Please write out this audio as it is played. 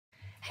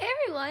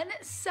everyone!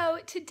 So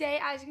today,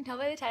 as you can tell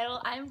by the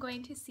title, I'm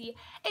going to see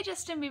a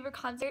Justin Bieber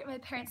concert. My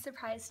parents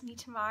surprised me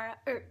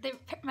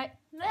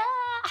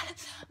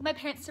my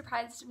parents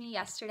surprised me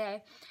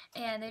yesterday,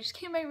 and they just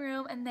came in my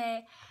room and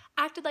they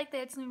acted like they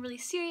had something really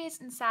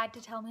serious and sad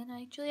to tell me. And they're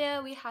like,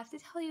 Julia, we have to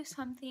tell you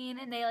something.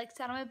 And they like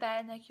sat on my bed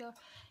and like, you're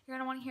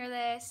gonna want to hear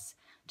this.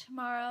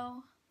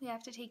 Tomorrow we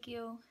have to take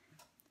you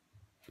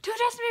to a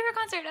Justin Bieber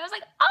concert. And I was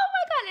like, oh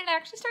my god! And I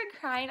actually started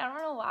crying. I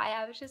don't know why.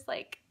 I was just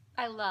like,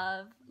 I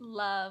love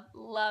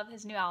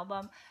his new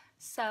album.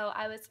 So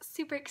I was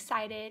super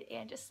excited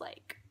and just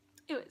like,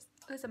 it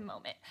was a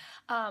moment.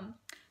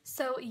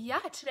 So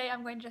yeah, today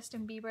I'm going to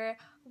Justin Bieber.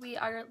 We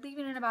are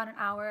leaving in about an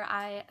hour.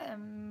 I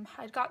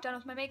got done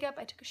with my makeup,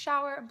 I took a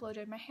shower and blow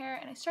dried my hair,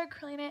 and I started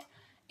curling it,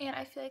 and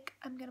I feel like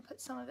I'm gonna put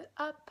some of it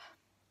up,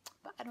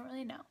 but I don't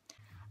really know.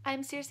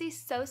 I'm seriously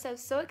so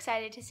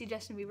excited to see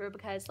Justin Bieber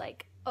because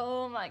like,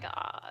 oh my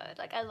god,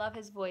 like I love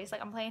his voice.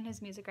 Like I'm playing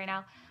his music right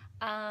now.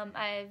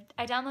 I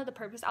downloaded the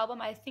Purpose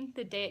album, I think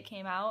the day it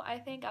came out.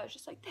 I was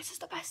just like, this is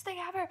the best thing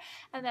ever,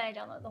 and then I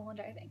downloaded the whole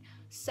entire thing.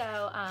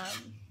 So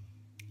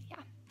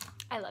yeah,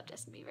 I love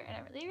Justin Bieber and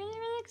I'm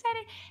really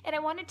excited. And I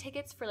wanted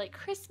tickets for like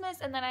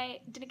Christmas, and then I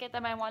didn't get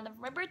them. I wanted them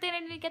for my birthday and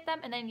I didn't get them,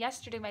 and then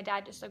yesterday my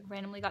dad just like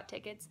randomly got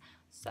tickets,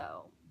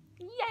 so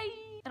yay!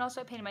 And also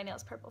I painted my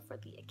nails purple for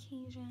the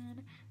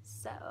occasion,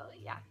 so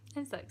yeah,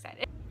 I'm so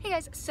excited. Hey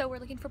guys, so we're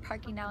looking for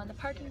parking now in the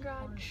parking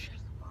garage,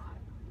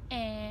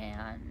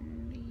 and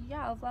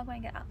yeah, I'll vlog when I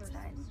get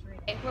outside.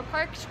 Okay, we're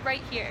parked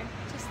right here.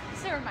 Just this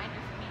is a reminder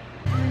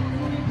for me.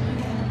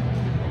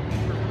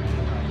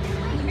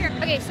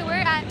 Okay, so we're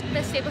at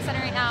the Staples Center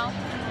right now,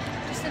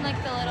 just in like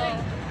the little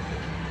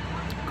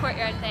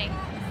courtyard thing.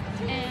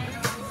 And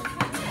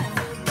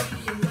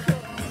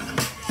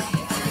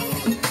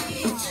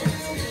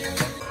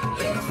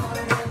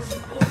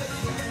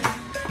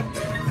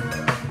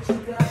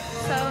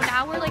so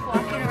now we're like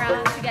walking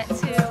around to get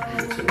to,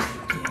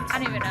 I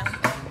don't even know.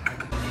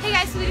 Hey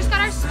guys, so we just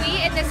got our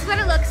suite and this is what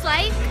it looks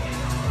like.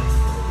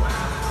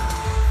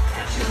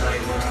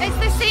 It's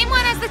the same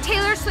one as the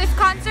Taylor Swift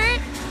concert,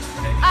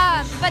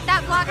 but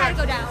that vlog had to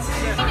go down.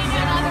 We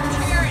need another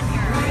chair in here.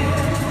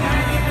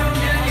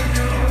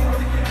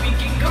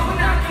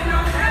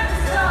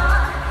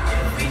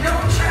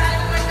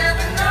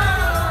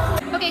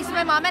 Okay, so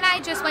my mom and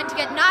I just went to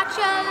get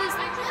nachos,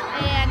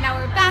 and now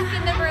we're back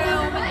in the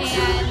room,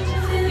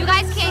 and you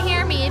guys can't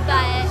hear me,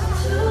 but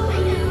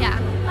yeah.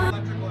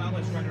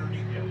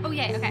 Oh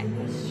yeah, okay.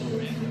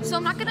 So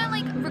I'm not gonna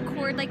like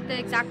record like the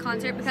exact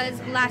concert because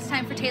last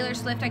time for Taylor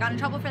Swift I got in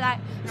trouble for that.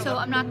 So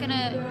I'm not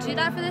gonna do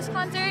that for this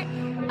concert.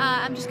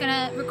 I'm just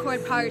gonna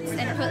record parts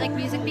and put like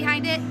music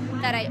behind it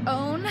that I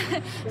own,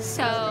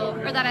 so,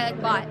 or that I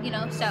like bought, you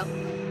know. So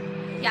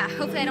yeah,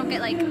 hopefully I don't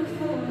get like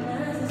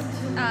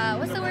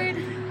what's the word?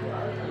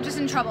 Just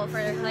in trouble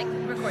for like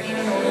recording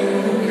it.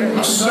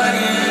 I'm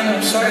sweating,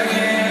 I'm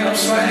sweating, I'm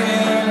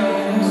sweating.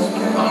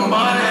 I'm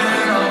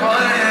burning, I'm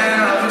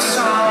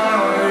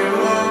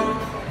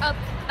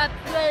I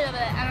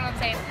don't know what I'm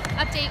saying.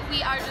 Update,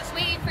 we are just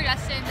waiting for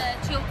Justin. The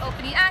two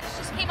opening acts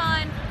just came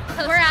on.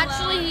 We're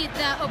actually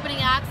the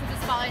opening act since the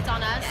spotlight's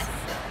on us. Yes.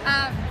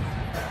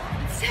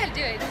 It's sad to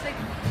do it. It's like,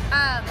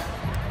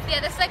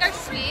 yeah, this is like our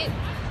suite.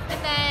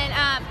 And then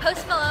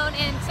Post Malone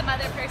and some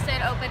other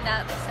person opened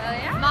up. So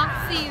yeah.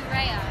 Moxie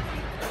Rhea.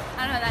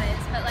 I don't know who that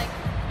is, but like,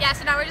 yeah,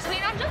 so now we're just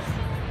waiting on Justin.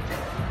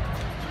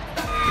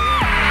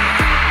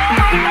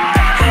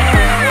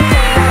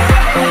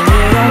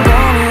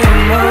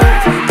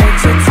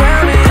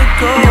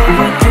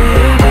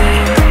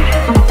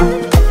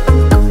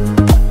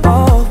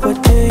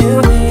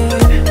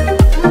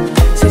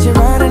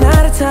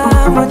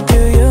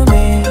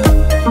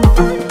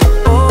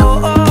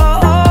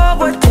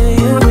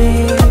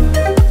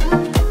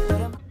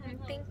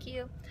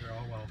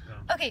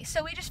 Okay,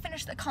 so we just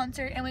finished the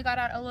concert and we got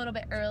out a little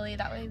bit early.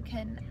 That way we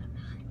can.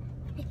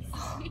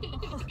 Oh.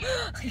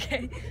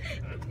 Okay,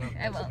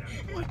 I will.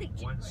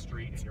 One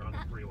street and you're on the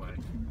freeway.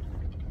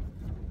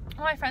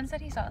 Oh, my friend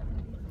said he saw it.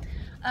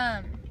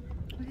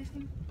 What's his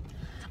name?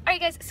 Alright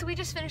guys, so we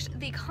just finished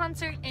the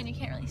concert and you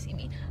can't really see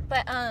me,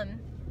 but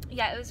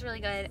yeah, it was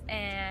really good,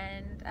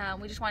 and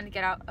we just wanted to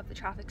get out of the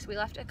traffic, so we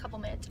left a couple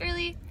minutes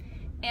early,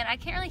 and I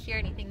can't really hear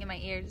anything in my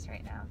ears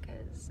right now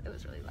because it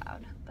was really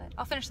loud, but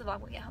I'll finish the vlog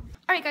when we get home.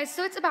 Alright guys,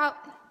 so it's about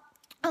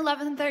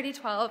 11:30,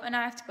 12, and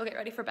I have to go get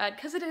ready for bed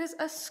because it is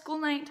a school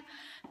night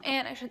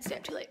and I shouldn't stay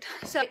up too late.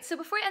 So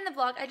before I end the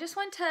vlog, I just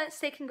want to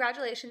say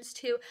congratulations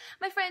to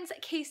my friends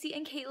Casey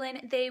and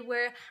Caitlin. They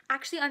were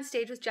actually on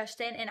stage with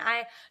Justin, and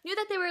I knew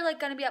that they were like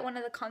going to be at one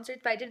of the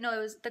concerts, but I didn't know it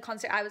was the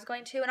concert I was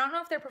going to, and I don't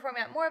know if they're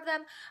performing at more of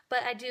them,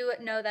 but I do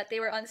know that they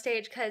were on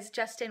stage because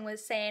Justin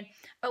was saying,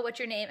 oh, what's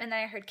your name? And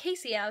then I heard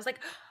Casey and I was like,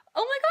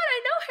 oh my god, I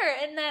know her.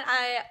 And then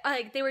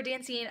they were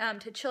dancing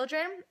to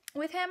Children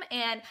with him,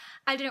 and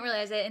I didn't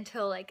realize it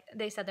until like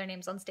they said their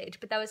names on stage,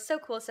 but that was so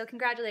cool. So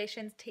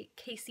congratulations to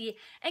Casey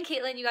and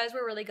Caitlin. You guys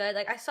were really good.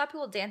 Like I saw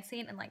people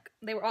dancing and like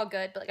they were all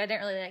good, but like I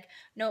didn't really like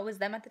know it was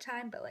them at the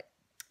time, but like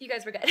you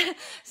guys were good.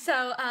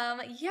 So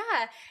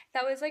yeah,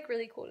 that was like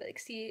really cool to like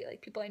see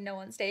like people I know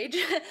on stage.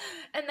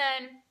 And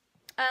then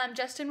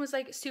Justin was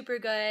like super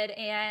good,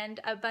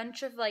 and a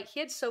bunch of like, he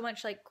had so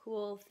much like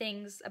cool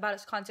things about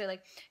his concert.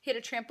 Like he had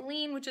a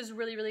trampoline, which is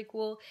really, really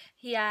cool.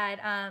 He had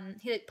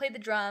he like played the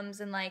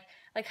drums and like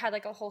had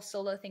like a whole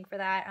solo thing for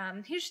that.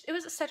 It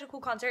was such a cool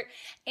concert,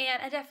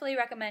 and I definitely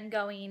recommend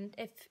going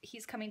if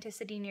he's coming to a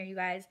city near you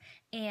guys.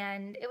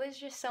 And it was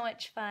just so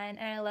much fun,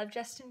 and I love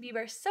Justin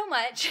Bieber so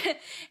much.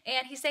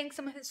 And he sang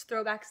some of his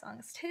throwback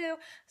songs too,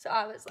 so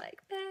I was like,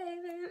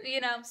 baby,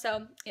 you know.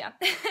 So yeah.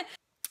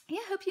 Yeah,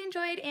 hope you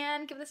enjoyed,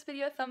 and give this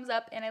video a thumbs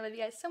up, and I love you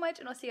guys so much,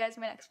 and I'll see you guys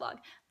in my next vlog.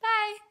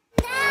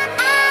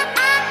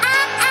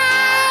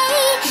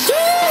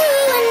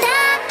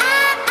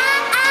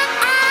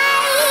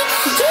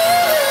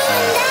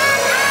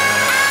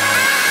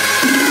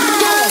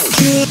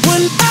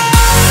 Bye!